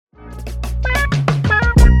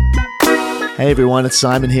Hey everyone, it's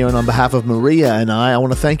Simon here, and on behalf of Maria and I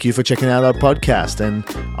want to thank you for checking out our podcast, and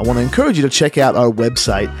I want to encourage you to check out our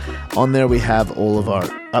website. On there we have all of our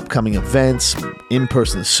upcoming events,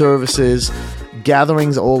 in-person services,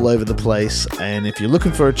 gatherings all over the place, and if you're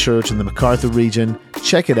looking for a church in the MacArthur region,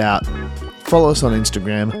 check it out. Follow us on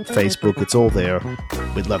Instagram, Facebook, it's all there.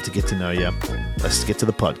 We'd love to get to know you. Let's get to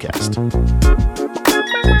the podcast.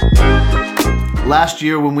 Last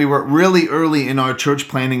year, when we were really early in our church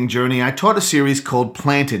planting journey, I taught a series called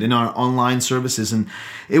Planted in our online services, and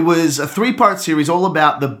it was a 3-part series all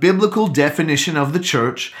about the biblical definition of the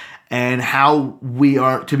church and how we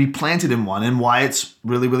are to be planted in one and why it's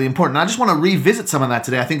really, really important. And I just want to revisit some of that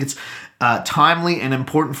today. I think it's timely and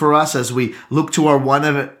important for us as we look to our One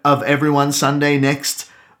of Everyone Sunday next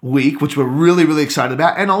week, which we're really, really excited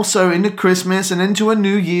about, and also into Christmas and into a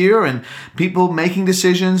new year and people making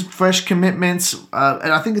decisions, fresh commitments.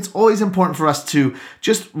 And I think it's always important for us to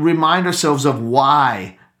just remind ourselves of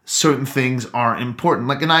why certain things are important.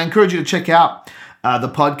 And I encourage you to check out the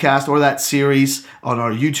podcast or that series on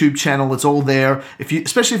our YouTube channel. It's all there.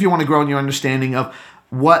 Especially if you want to grow in your understanding of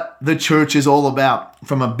what the church is all about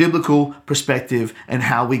from a biblical perspective and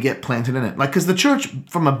how we get planted in it. Because the church,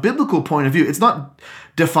 from a biblical point of view, it's not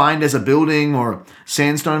defined as a building or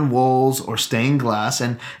sandstone walls or stained glass,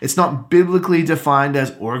 and it's not biblically defined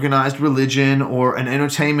as organized religion or an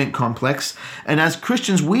entertainment complex. And as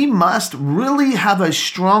Christians, we must really have a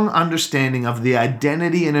strong understanding of the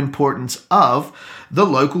identity and importance of the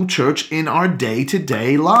local church in our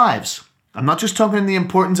day-to-day lives. I'm not just talking the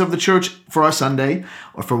importance of the church for our Sunday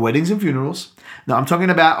or for weddings and funerals. No, I'm talking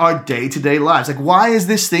about our day-to-day lives. Why is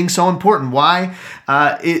this thing so important? Why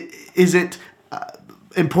is it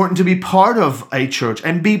important to be part of a church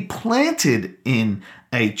and be planted in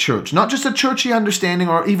a church? Not just a churchy understanding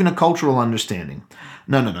or even a cultural understanding.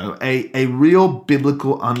 No. A real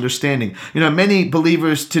biblical understanding. Many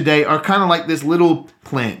believers today are kind of like this little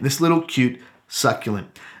plant, this little cute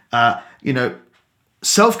succulent.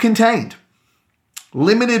 Self-contained,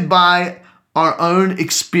 limited by our own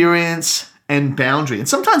experience and boundary. And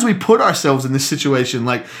sometimes we put ourselves in this situation,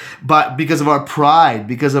 but because of our pride,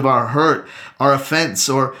 because of our hurt, our offense,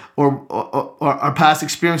 or our past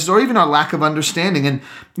experiences, or even our lack of understanding. And,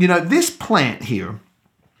 this plant here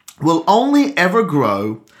will only ever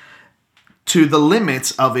grow to the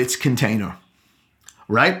limits of its container,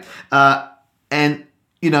 right? And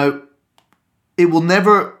it will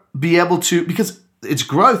never be able to, because its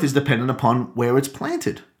growth is dependent upon where it's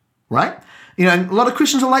planted, right? And a lot of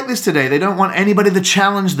Christians are like this today. They don't want anybody to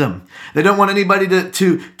challenge them. They don't want anybody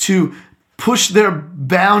to push their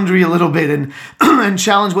boundary a little bit and and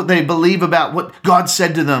challenge what they believe about what God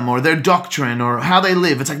said to them or their doctrine or how they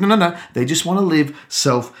live. It's no. They just want to live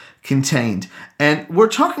self-contained. And we're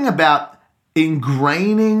talking about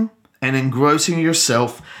ingraining and engrossing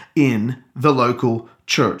yourself in the local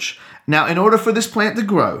church. Now, in order for this plant to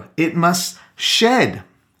grow, it must shed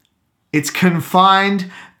its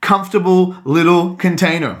confined, comfortable little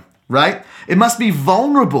container, right? It must be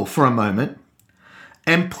vulnerable for a moment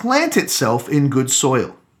and plant itself in good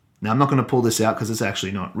soil. Now, I'm not going to pull this out because it's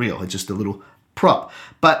actually not real. It's just a little prop.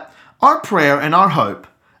 But our prayer and our hope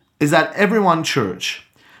is that Everyone Church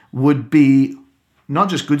would be not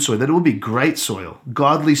just good soil, that it would be great soil,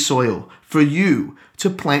 godly soil for you to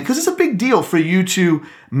plant, because it's a big deal for you to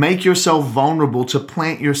make yourself vulnerable, to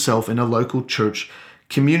plant yourself in a local church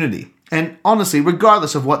community. And honestly,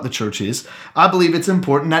 regardless of what the church is, I believe it's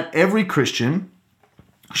important that every Christian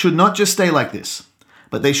should not just stay like this,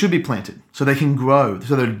 but they should be planted so they can grow,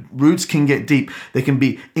 so their roots can get deep, they can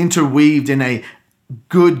be interweaved in a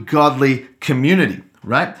good, godly community,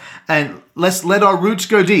 right? And let's let our roots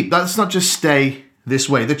go deep. Let's not just stay this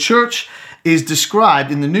way. The church is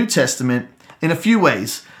described in the New Testament in a few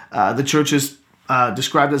ways. The church is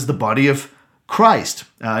described as the body of Christ.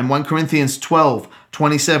 In 1 Corinthians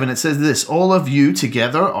 12:27, it says this: all of you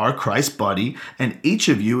together are Christ's body, and each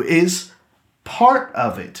of you is part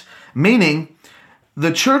of it. Meaning,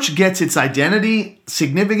 the church gets its identity,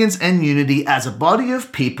 significance, and unity as a body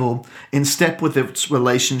of people in step with its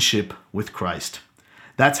relationship with Christ.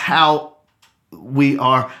 That's how we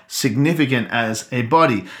are significant as a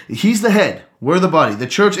body. He's the head. We're the body. The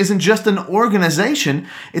church isn't just an organization.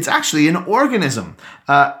 It's actually an organism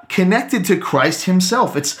connected to Christ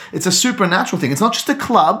himself. It's a supernatural thing. It's not just a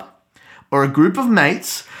club or a group of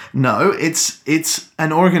mates. No, it's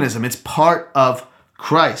an organism. It's part of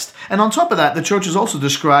Christ. And on top of that, the church is also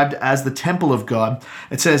described as the temple of God.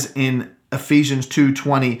 It says in Ephesians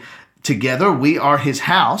 2:20 Together, we are his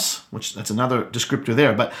house, which that's another descriptor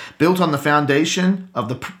there, but built on the foundation of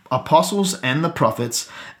the apostles and the prophets,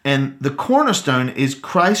 and the cornerstone is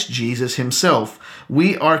Christ Jesus himself.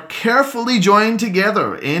 We are carefully joined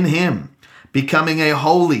together in him, becoming a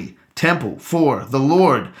holy temple for the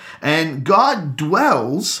Lord. And God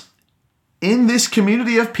dwells in this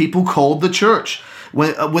community of people called the church.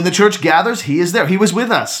 When the church gathers, he is there. He was with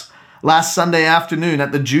us last Sunday afternoon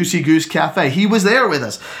at the Juicy Goose Cafe. He was there with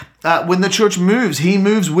us. When the church moves, he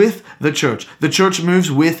moves with the church. The church moves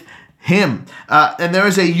with him. And there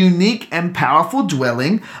is a unique and powerful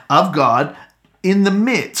dwelling of God in the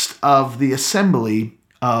midst of the assembly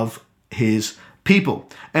of his people.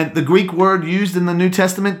 And the Greek word used in the New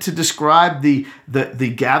Testament to describe the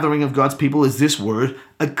gathering of God's people is this word,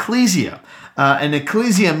 ecclesia. And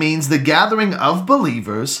ecclesia means the gathering of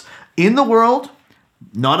believers in the world,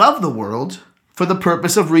 not of the world, for the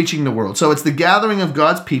purpose of reaching the world. So it's the gathering of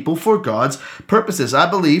God's people for God's purposes. I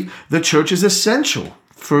believe the church is essential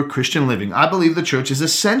for Christian living. I believe the church is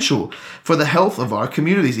essential for the health of our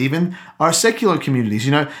communities, even our secular communities,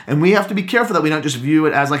 and we have to be careful that we don't just view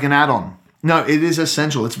it as like an add-on. No, it is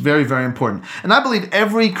essential. It's very, very important. And I believe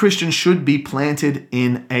every Christian should be planted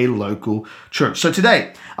in a local church. So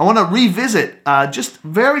today, I want to revisit just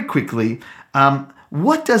very quickly,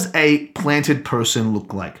 what does a planted person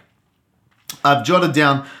look like? I've jotted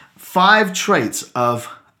down 5 traits of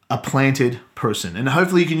a planted person. And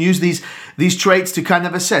hopefully you can use these traits to kind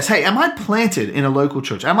of assess, hey, am I planted in a local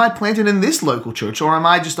church? Am I planted in this local church? Or am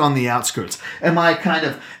I just on the outskirts? Am I kind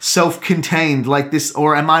of self-contained like this?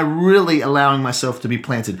 Or am I really allowing myself to be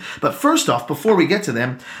planted? But first off, before we get to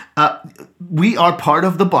them, we are part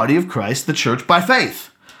of the body of Christ, the church, by faith.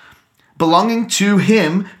 Belonging to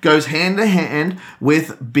him goes hand in hand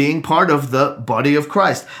with being part of the body of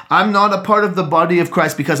Christ. I'm not a part of the body of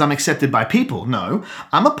Christ because I'm accepted by people. No,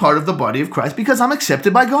 I'm a part of the body of Christ because I'm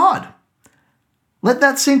accepted by God. Let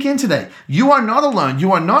that sink in today. You are not alone.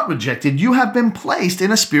 You are not rejected. You have been placed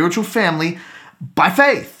in a spiritual family by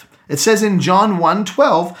faith. It says in John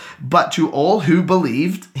 1:12, but to all who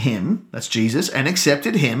believed him, that's Jesus, and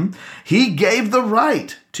accepted him, he gave the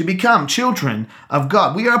right to become children of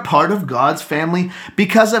God. We are part of God's family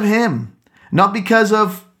because of him, not because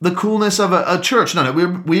of the coolness of a church. No,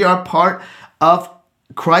 we are part of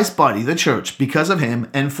Christ's body, the church, because of him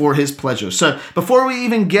and for his pleasure. So before we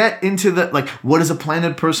even get into what does a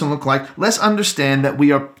planted person look like, let's understand that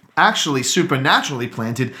we are actually supernaturally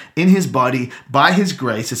planted in his body by his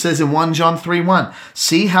grace. It says in 1 John 3:1,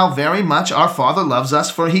 see how very much our Father loves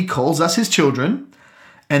us, for he calls us his children,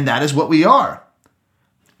 and that is what we are.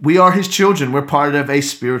 We are his children. We're part of a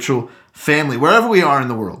spiritual family, wherever we are in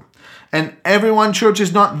the world. And Everyone Church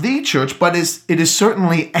is not the church, but it is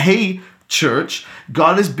certainly a church.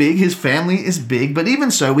 God is big, his family is big, but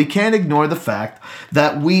even so, we can't ignore the fact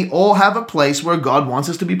that we all have a place where God wants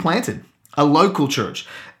us to be planted. A local church,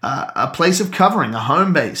 a place of covering, a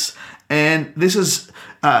home base. And this is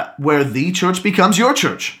where the church becomes your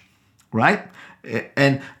church, right?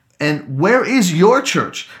 And where is your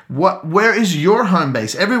church? Where is your home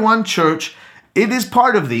base? Everyone Church, it is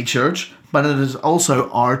part of the church, but it is also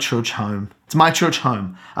our church home. It's my church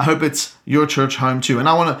home. I hope it's your church home too. And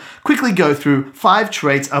I want to quickly go through 5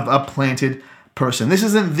 traits of a planted person. This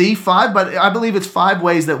isn't the 5, but I believe it's 5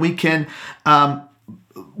 ways that we can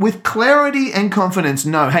with clarity and confidence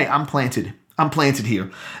know, hey, I'm planted. I'm planted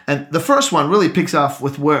here. And the first one really picks off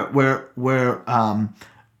with where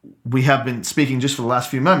we have been speaking just for the last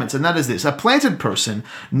few moments, and that is this. A planted person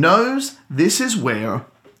knows this is where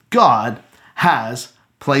God has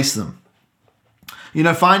placed them.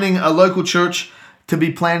 Finding a local church to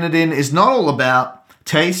be planted in is not all about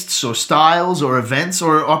tastes or styles or events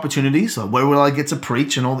or opportunities, or where will I get to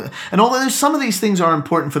preach and all that. And although some of these things are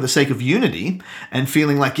important for the sake of unity and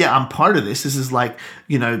feeling like, yeah, I'm part of this. This is like,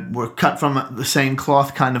 we're cut from the same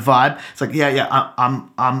cloth kind of vibe. It's like,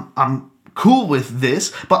 I'm cool with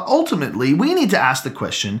this. But ultimately, we need to ask the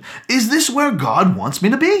question, is this where God wants me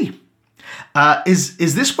to be?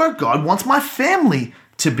 Is this where God wants my family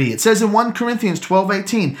to be? It says in 1 Corinthians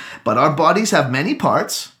 12:18, but our bodies have many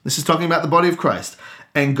parts. This is talking about the body of Christ.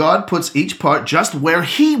 And God puts each part just where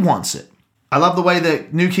he wants it. I love the way the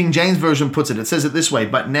New King James Version puts it. It says it this way,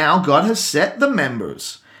 but now God has set the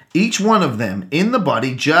members, each one of them, in the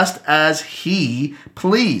body just as he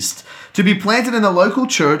pleased. To be planted in the local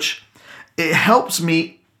church, it helps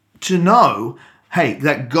me to know, hey,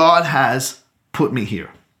 that God has put me here.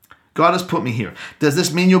 God has put me here. Does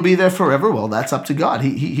this mean you'll be there forever? Well, that's up to God.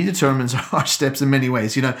 He determines our steps in many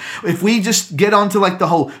ways. If we just get onto like the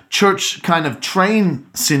whole church kind of train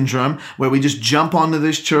syndrome, where we just jump onto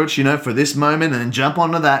this church, for this moment, and then jump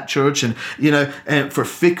onto that church, and and for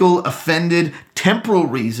fickle, offended, temporal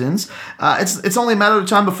reasons, it's only a matter of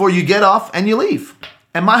time before you get off and you leave.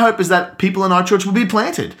 And my hope is that people in our church will be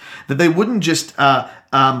planted, that they wouldn't just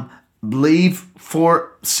leave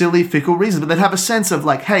for silly, fickle reasons, but they'd have a sense of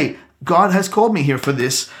like, hey, God has called me here for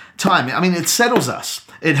this time. I mean, it settles us.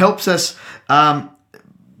 It helps us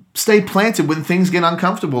stay planted when things get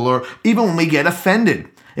uncomfortable, or even when we get offended.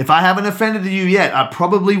 If I haven't offended you yet, I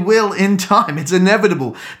probably will in time. It's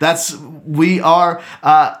inevitable. We are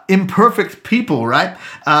imperfect people, right?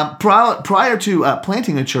 Prior to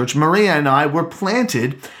planting a church, Maria and I were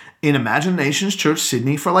planted in Imaginations Church,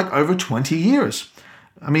 Sydney, for like over 20 years.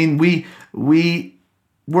 I mean, we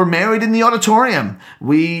were married in the auditorium.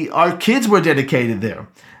 Our kids were dedicated there.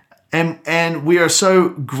 And we are so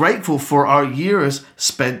grateful for our years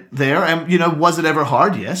spent there. And, was it ever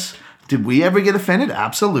hard? Yes. Did we ever get offended?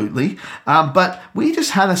 Absolutely. But we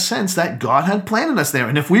just had a sense that God had planted us there.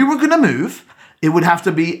 And if we were going to move, it would have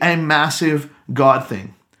to be a massive God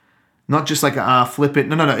thing. Not just like flip it.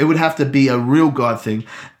 No. It would have to be a real God thing.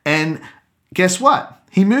 And guess what?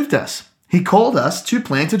 He moved us. He called us to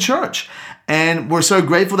plant a church. And we're so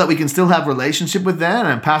grateful that we can still have relationship with them.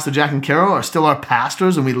 And Pastor Jack and Carol are still our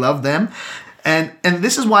pastors, and we love them. And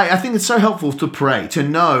this is why I think it's so helpful to pray, to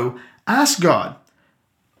know, ask God,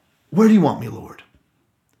 where do you want me, Lord?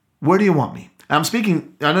 Where do you want me? I'm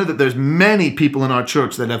speaking, I know that there's many people in our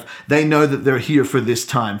church that they know that they're here for this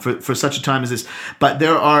time, for such a time as this. But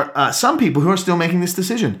there are some people who are still making this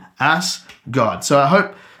decision. Ask God. So I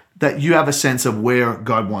hope that you have a sense of where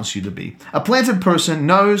God wants you to be. A planted person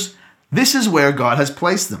knows this is where God has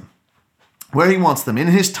placed them, where he wants them, in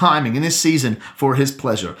his timing, in his season, for his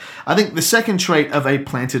pleasure. I think the second trait of a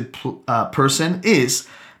planted person is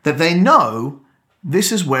that they know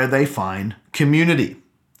this is where they find community.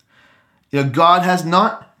 God has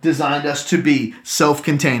not designed us to be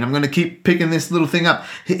self-contained. I'm going to keep picking this little thing up.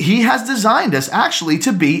 He has designed us actually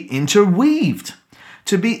to be interweaved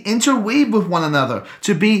with one another,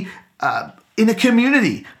 to be in a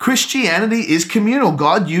community. Christianity is communal.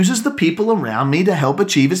 God uses the people around me to help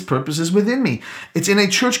achieve his purposes within me. It's in a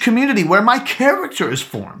church community where my character is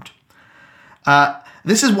formed.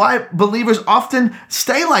 This is why believers often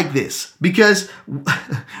stay like this, because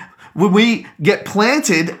when we get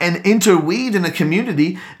planted and interweaved in a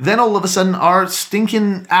community, then all of a sudden our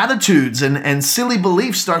stinking attitudes and silly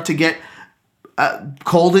beliefs start to get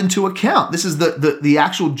called into account. This is the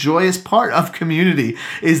actual joyous part of community,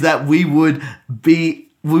 is that we would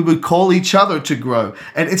call each other to grow.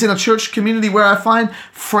 And it's in a church community where I find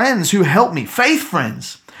friends who help me, faith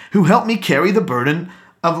friends, who help me carry the burden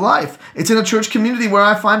of life. It's in a church community where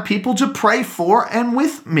I find people to pray for and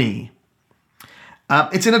with me.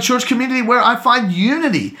 It's in a church community where I find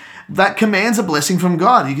unity that commands a blessing from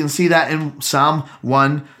God. You can see that in Psalm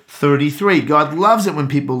 133. God loves it when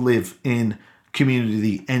people live in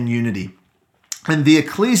community and unity. And the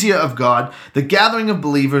ecclesia of God, the gathering of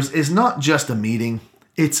believers, is not just a meeting,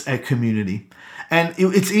 it's a community. And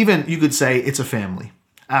it's even, you could say, it's a family.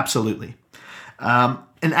 Absolutely.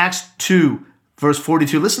 In Acts 2, verse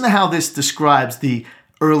 42, listen to how this describes the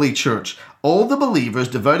early church. All the believers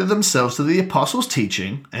devoted themselves to the apostles'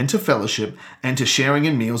 teaching and to fellowship and to sharing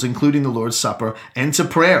in meals, including the Lord's Supper, and to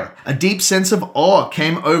prayer. A deep sense of awe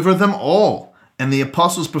came over them all. And the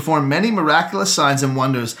apostles performed many miraculous signs and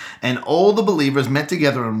wonders, and all the believers met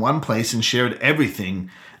together in one place and shared everything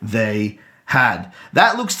they had.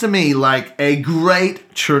 That looks to me like a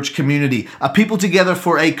great church community, a people together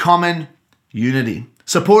for a common unity,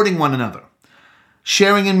 supporting one another,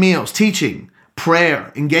 sharing in meals, teaching,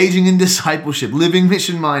 prayer, engaging in discipleship, living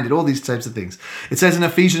mission-minded, all these types of things. It says in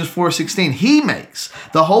Ephesians 4:16, he makes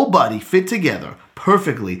the whole body fit together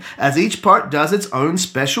perfectly. As each part does its own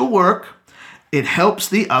special work, it helps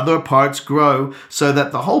the other parts grow so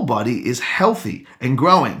that the whole body is healthy and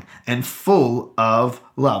growing and full of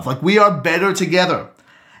love. Like we are better together,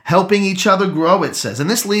 helping each other grow, it says. And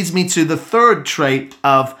this leads me to the third trait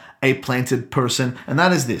of a planted person, and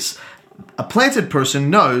that is this. A planted person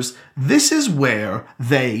knows this is where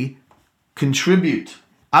they contribute.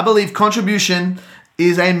 I believe contribution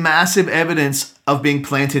is a massive evidence of being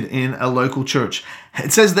planted in a local church.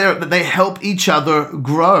 It says there that they help each other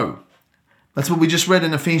grow. That's what we just read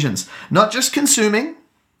in Ephesians. Not just consuming,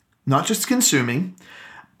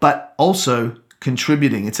 but also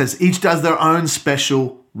contributing. It says each does their own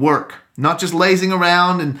special work. Not just lazing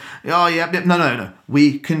around and, no.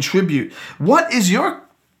 We contribute. What is your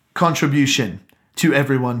contribution to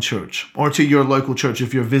Everyone Church or to your local church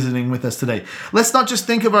if you're visiting with us today? Let's not just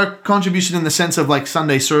think of our contribution in the sense of like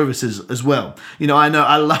Sunday services as well. You know, I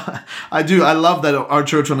love that our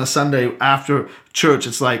church on a Sunday after church,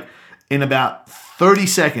 it's like in about 30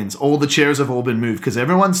 seconds, all the chairs have all been moved because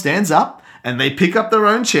everyone stands up and they pick up their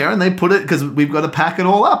own chair and they put it, because we've got to pack it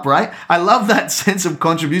all up, right? I love that sense of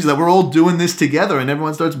contribution, that we're all doing this together and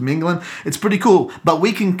everyone starts mingling. It's pretty cool. But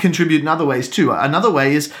we can contribute in other ways too. Another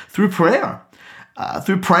way is through prayer.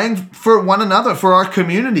 Through praying for one another, for our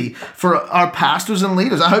community, for our pastors and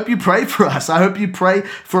leaders. I hope you pray for us. I hope you pray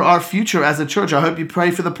for our future as a church. I hope you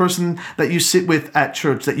pray for the person that you sit with at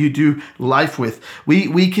church, that you do life with.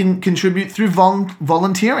 We can contribute through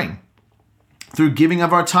volunteering, through giving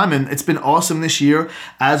of our time. And it's been awesome this year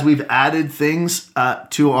as we've added things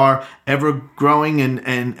to our ever-growing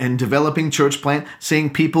and developing church plant,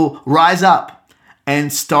 seeing people rise up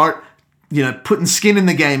and start putting skin in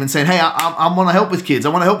the game and saying, hey, I want to help with kids. I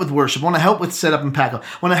want to help with worship. I want to help with setup and pack up.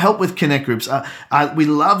 I want to help with connect groups. We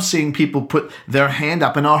love seeing people put their hand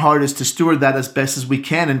up, and our heart is to steward that as best as we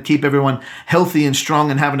can and keep everyone healthy and strong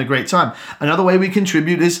and having a great time. Another way we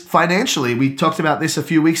contribute is financially. We talked about this a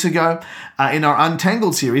few weeks ago in our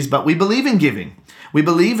Untangled series, but we believe in giving. We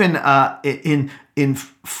believe in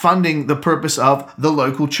funding the purpose of the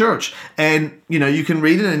local church. And, you can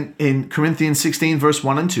read it in Corinthians 16, verse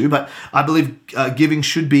 1 and 2, but I believe giving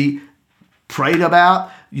should be prayed about.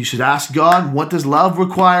 You should ask God, what does love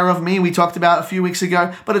require of me? We talked about a few weeks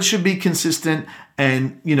ago, but it should be consistent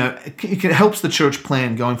and, it helps the church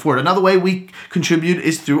plan going forward. Another way we contribute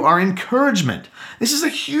is through our encouragement. This is a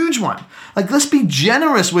huge one. Like, let's be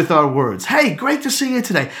generous with our words. Hey, great to see you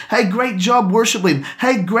today. Hey, great job worship leading.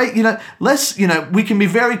 Hey, great, we can be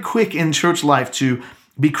very quick in church life to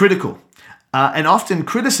be critical. And often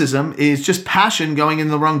criticism is just passion going in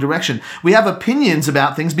the wrong direction. We have opinions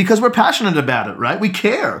about things because we're passionate about it, right? We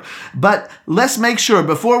care. But let's make sure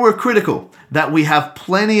before we're critical that we have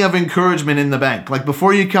plenty of encouragement in the bank. Like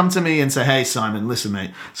before you come to me and say, hey, Simon, listen,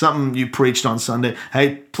 mate, something you preached on Sunday.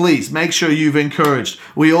 Hey, please make sure you've encouraged.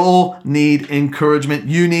 We all need encouragement.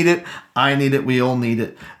 You need it. I need it. We all need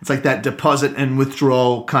it. It's like that deposit and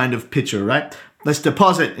withdrawal kind of picture, right? Let's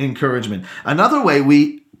deposit encouragement. Another way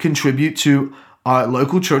we contribute to our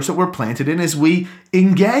local church that we're planted in is we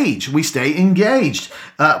engage. We stay engaged.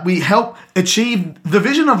 We help achieve the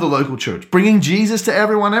vision of the local church, bringing Jesus to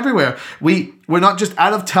everyone everywhere. We're not just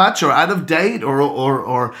out of touch or out of date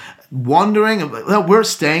or wandering. We're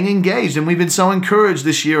staying engaged, and we've been so encouraged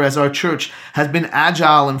this year as our church has been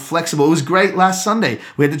agile and flexible. It was great last Sunday.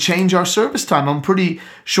 We had to change our service time on pretty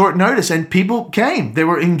short notice, and people came. They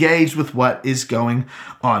were engaged with what is going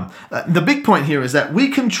on. The big point here is that we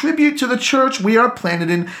contribute to the church we are planted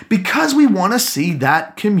in because we want to see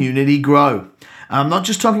that community grow. I'm not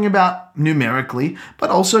just talking about numerically, but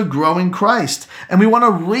also growing Christ. And we want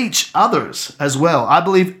to reach others as well. I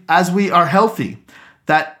believe as we are healthy,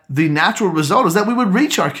 that the natural result is that we would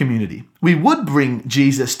reach our community. We would bring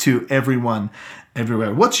Jesus to everyone,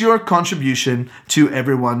 everywhere. What's your contribution to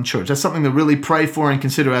Everyone Church? That's something to really pray for and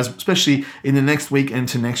consider, especially in the next week and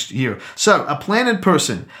to next year. So a planted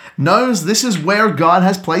person knows this is where God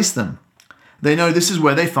has placed them. They know this is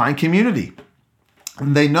where they find community.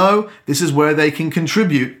 And they know this is where they can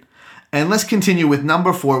contribute. And let's continue with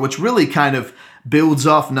number 4, which really kind of builds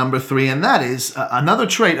off number 3, and that is another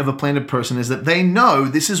trait of a planted person is that they know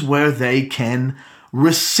this is where they can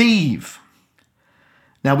receive.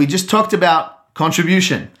 Now, we just talked about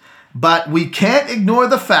contribution, but we can't ignore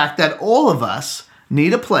the fact that all of us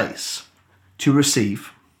need a place to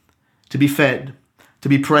receive, to be fed, to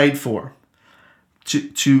be prayed for,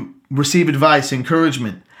 to receive advice,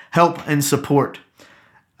 encouragement, help, and support.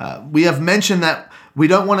 We have mentioned that we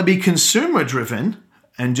don't want to be consumer-driven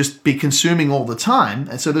and just be consuming all the time.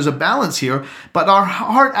 And so there's a balance here, but our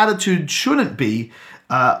heart attitude shouldn't be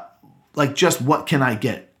like just what can I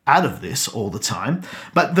get out of this all the time.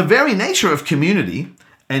 But the very nature of community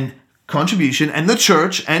and contribution and the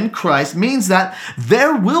church and Christ means that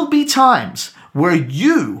there will be times where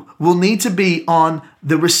you will need to be on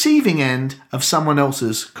the receiving end of someone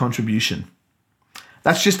else's contribution.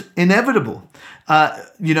 That's just inevitable. And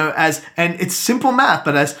it's simple math,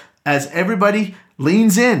 but as everybody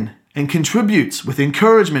leans in and contributes with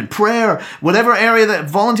encouragement, prayer, whatever area that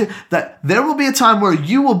volunteer, that there will be a time where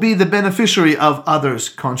you will be the beneficiary of others'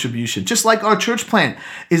 contribution. Just like our church plant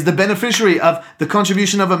is the beneficiary of the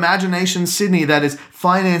contribution of Imagination Sydney that is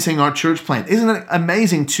financing our church plant. Isn't it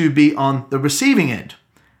amazing to be on the receiving end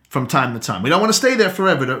from time to time. We don't want to stay there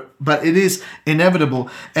forever, but it is inevitable.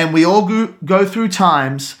 And we all go through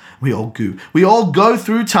times, we all go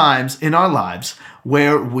through times in our lives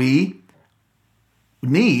where we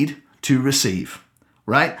need to receive,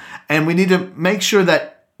 right? And we need to make sure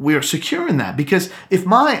that we're secure in that, because if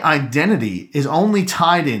my identity is only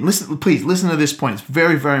tied in, please listen to this point. It's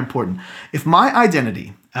very, very important. If my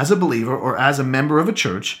identity as a believer or as a member of a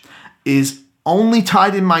church is only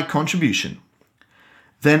tied in my contribution,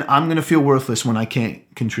 then I'm going to feel worthless when I can't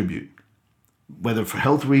contribute, whether for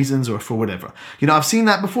health reasons or for whatever. I've seen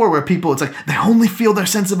that before where people, it's like they only feel their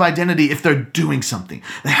sense of identity if they're doing something.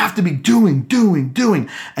 They have to be doing.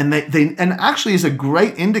 And and actually is a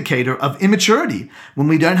great indicator of immaturity when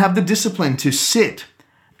we don't have the discipline to sit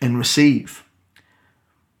and receive.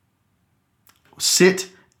 Sit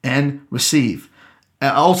and receive.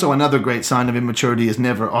 Also, another great sign of immaturity is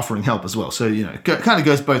never offering help as well. So, it kind of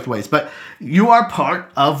goes both ways. But you are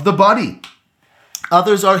part of the body.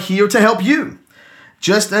 Others are here to help you,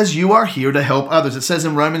 just as you are here to help others. It says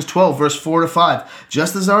in Romans 12, verse 4-5,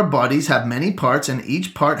 just as our bodies have many parts and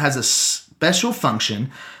each part has a special function,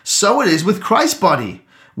 so it is with Christ's body.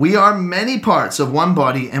 We are many parts of one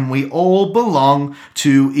body and we all belong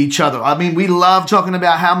to each other. I mean, we love talking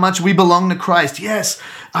about how much we belong to Christ. Yes,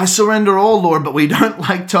 I surrender all, Lord, but we don't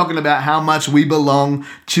like talking about how much we belong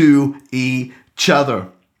to each other.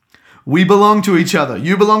 We belong to each other.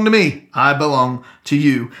 You belong to me. I belong to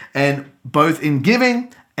you. And both in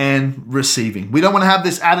giving and receiving. We don't want to have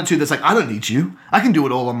this attitude that's like, I don't need you. I can do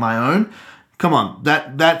it all on my own. Come on,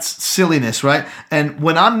 that's silliness, right? And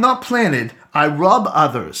when I'm not planted, I rob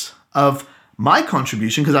others of my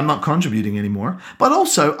contribution because I'm not contributing anymore. But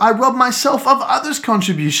also, I rob myself of others'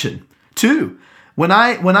 contribution too. When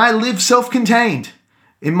I live self-contained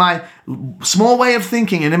in my small way of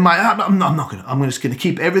thinking and in my, I'm just going to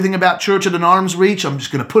keep everything about church at an arm's reach. I'm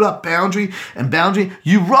just going to put up boundary.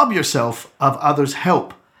 You rob yourself of others'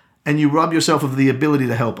 help, and you rob yourself of the ability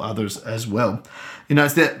to help others as well.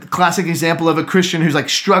 It's that classic example of a Christian who's like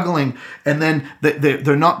struggling, and then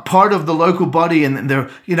they're not part of the local body, and they're,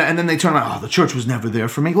 and then they turn around, the church was never there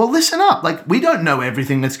for me. Well, listen up. Like, we don't know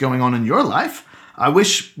everything that's going on in your life. I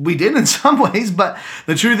wish we did in some ways, but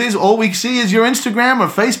the truth is all we see is your Instagram or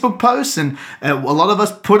Facebook posts, and a lot of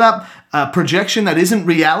us put up a projection that isn't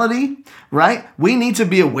reality, right? We need to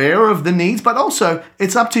be aware of the needs, but also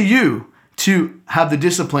it's up to you to have the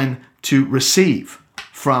discipline to receive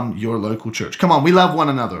from your local church. Come on, we love one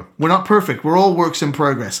another. We're not perfect. We're all works in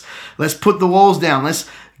progress. Let's put the walls down. Let's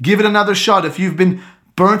give it another shot if you've been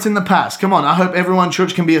burnt in the past. Come on, I hope everyone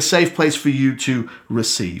church can be a safe place for you to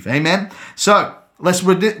receive. Amen? So, let's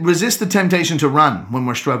resist the temptation to run when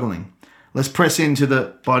we're struggling. Let's press into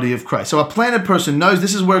the body of Christ. So a planted person knows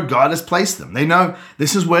this is where God has placed them. They know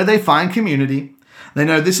this is where they find community. They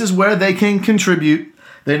know this is where they can contribute.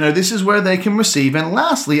 They know this is where they can receive. And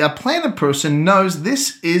lastly, a planted person knows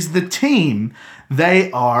this is the team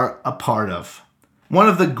they are a part of. One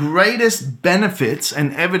of the greatest benefits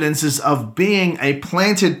and evidences of being a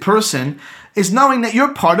planted person is knowing that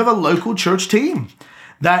you're part of a local church team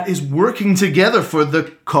that is working together for the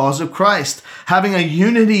cause of Christ, having a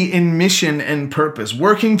unity in mission and purpose,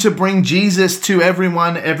 working to bring Jesus to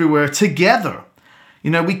everyone, everywhere, together.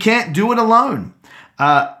 We can't do it alone.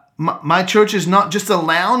 My church is not just a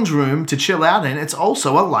lounge room to chill out in, it's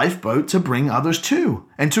also a lifeboat to bring others to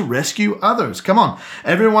and to rescue others. Come on.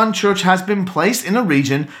 Everyone church has been placed in a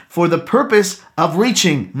region for the purpose of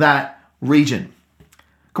reaching that region.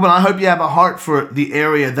 Come on, I hope you have a heart for the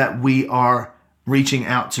area that we are reaching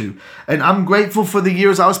out to. And I'm grateful for the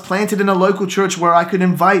years I was planted in a local church where I could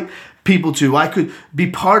invite people to. I could be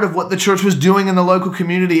part of what the church was doing in the local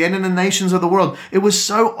community and in the nations of the world. It was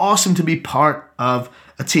so awesome to be part of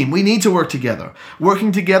a team. We need to work together,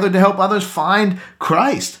 working together to help others find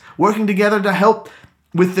Christ, working together to help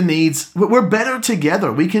with the needs. We're better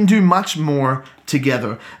together. We can do much more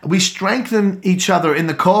together. We strengthen each other in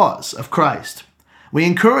the cause of Christ. We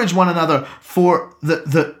encourage one another for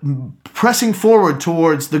the pressing forward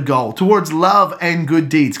towards the goal, towards love and good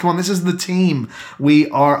deeds. Come on, this is the team we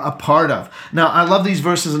are a part of. Now, I love these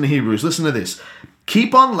verses in Hebrews. Listen to this.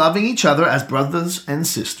 Keep on loving each other as brothers and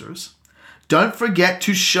sisters. Don't forget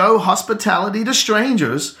to show hospitality to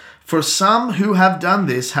strangers, for some who have done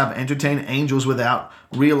this have entertained angels without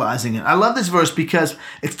realizing it. I love this verse because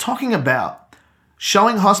it's talking about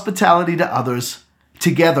showing hospitality to others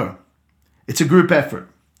together. It's a group effort.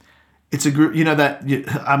 It's a group,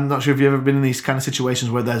 I'm not sure if you've ever been in these kind of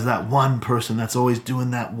situations where there's that one person that's always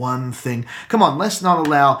doing that one thing. Come on, let's not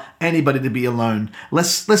allow anybody to be alone.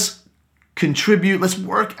 Let's contribute. Let's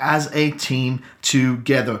work as a team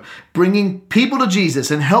together. Bringing people to Jesus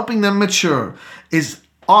and helping them mature is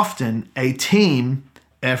often a team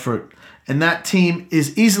effort. And that team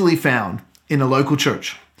is easily found in a local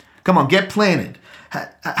church. Come on, get planted.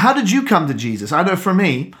 How did you come to Jesus? I know for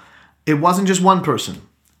me, it wasn't just one person.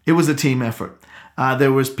 It was a team effort.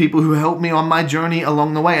 There was people who helped me on my journey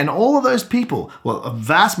along the way. And all of those people, well, a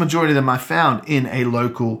vast majority of them I found in a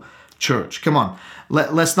local church. Come on,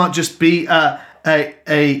 let's not just be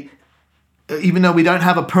even though we don't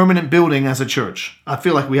have a permanent building as a church. I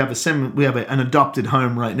feel like we have an adopted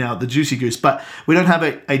home right now at the Juicy Goose, but we don't have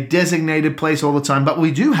a designated place all the time, but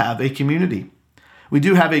we do have a community. We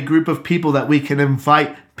do have a group of people that we can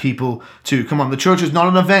invite people to. Come on, the church is not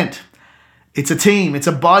an event. It's a team, it's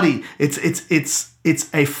a body, it's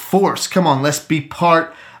a force. Come on, let's be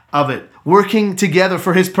part of it, working together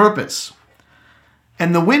for his purpose.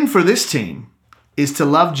 And the win for this team is to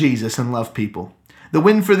love Jesus and love people. The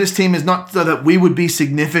win for this team is not so that we would be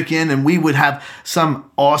significant and we would have some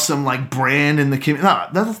awesome brand in the community. No,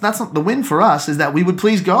 that's not the win for us, is that we would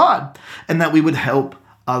please God and that we would help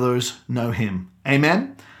others know him.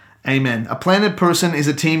 Amen? Amen. A planted person is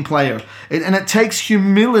a team player, and it takes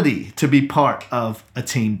humility to be part of a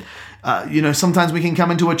team. Sometimes we can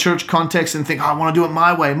come into a church context and think, I want to do it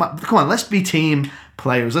my way. Come on, let's be team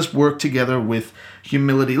players. Let's work together with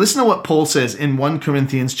humility. Listen to what Paul says in 1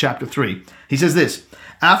 Corinthians chapter 3. He says this,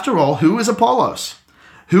 "After all, who is Apollos?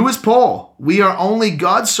 Who is Paul? We are only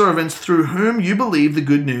God's servants through whom you believe the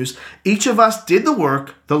good news. Each of us did the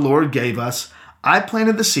work the Lord gave us. I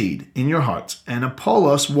planted the seed in your hearts, and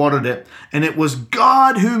Apollos watered it, and it was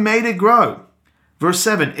God who made it grow." Verse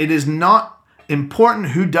 7, "It is not important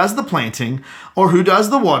who does the planting or who does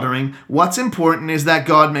the watering. What's important is that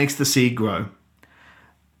God makes the seed grow.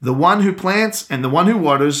 The one who plants and the one who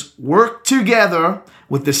waters work together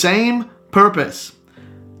with the same purpose,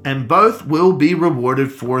 and both will be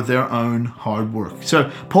rewarded for their own hard work." So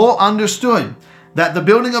Paul understood that the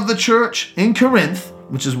building of the church in Corinth,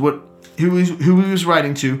 which is who he was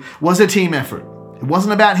writing to, was a team effort. It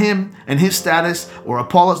wasn't about him and his status or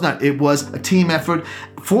Apollos. No, it was a team effort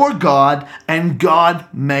for God, and God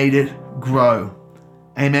made it grow.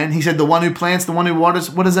 Amen. He said, the one who plants, the one who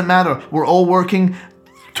waters, what does it matter? We're all working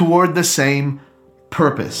toward the same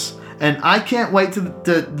purpose. And I can't wait to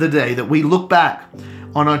the day that we look back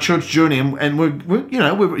on our church journey and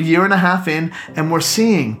we're a year and a half in, and we're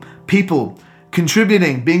seeing people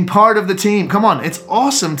contributing, being part of the team. Come on, it's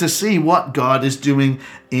awesome to see what God is doing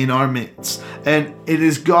in our midst. And it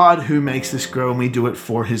is God who makes this grow, and we do it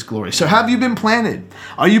for his glory. So have you been planted?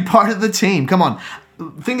 Are you part of the team? Come on,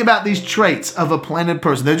 think about these traits of a planted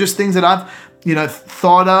person. They're just things that I've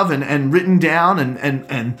thought of and written down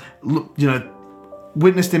and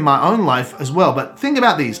witnessed in my own life as well. But think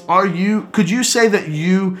about these. Could you say that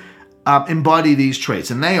you embody these traits?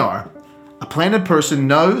 And they are: a planted person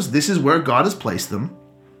knows this is where God has placed them.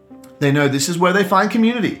 They know this is where they find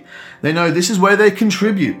community. They know this is where they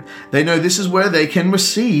contribute. They know this is where they can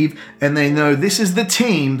receive, and they know this is the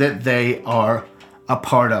team that they are a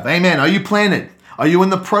part of. Amen. Are you planted? Are you in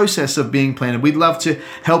the process of being planted? We'd love to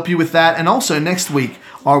help you with that. And also next week,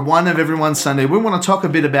 our One of Everyone Sunday, we want to talk a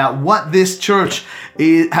bit about what this church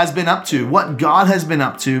has been up to, what God has been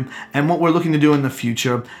up to, and what we're looking to do in the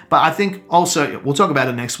future. But I think also, we'll talk about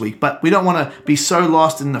it next week, but we don't want to be so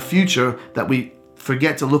lost in the future that we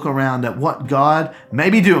forget to look around at what God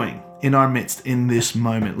may be doing in our midst in this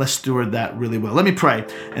moment. Let's steward that really well. Let me pray,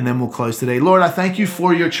 and then we'll close today. Lord, I thank you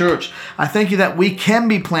for your church. I thank you that we can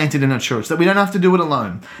be planted in a church, that we don't have to do it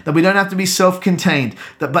alone, that we don't have to be self-contained,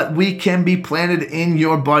 but we can be planted in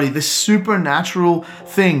your body, this supernatural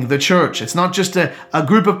thing, the church. It's not just a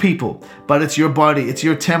group of people, but it's your body, it's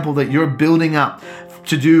your temple that you're building up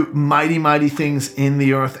to do mighty, mighty things in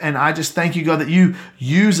the earth. And I just thank you, God, that you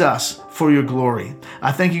use us for your glory.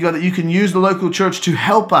 I thank you, God, that you can use the local church to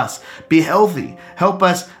help us be healthy, help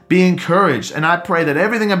us be encouraged. And I pray that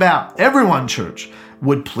everything about Everyone Church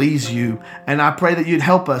would please you. And I pray that you'd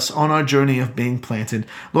help us on our journey of being planted.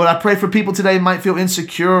 Lord, I pray for people today who might feel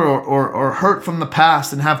insecure or hurt from the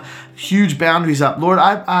past and have huge boundaries up. Lord,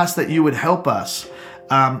 I ask that you would help us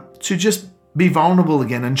to just be vulnerable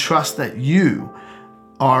again and trust that you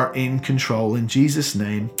are in control. In Jesus'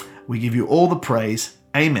 name, we give you all the praise.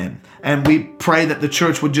 Amen. And we pray that the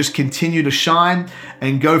church would just continue to shine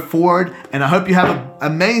and go forward. And I hope you have an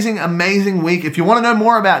amazing, amazing week. If you want to know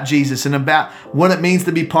more about Jesus and about what it means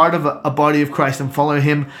to be part of a body of Christ and follow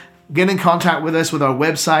him, get in contact with us with our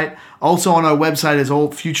website. Also on our website is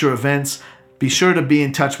all future events. Be sure to be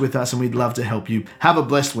in touch with us, and we'd love to help you. Have a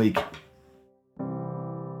blessed week.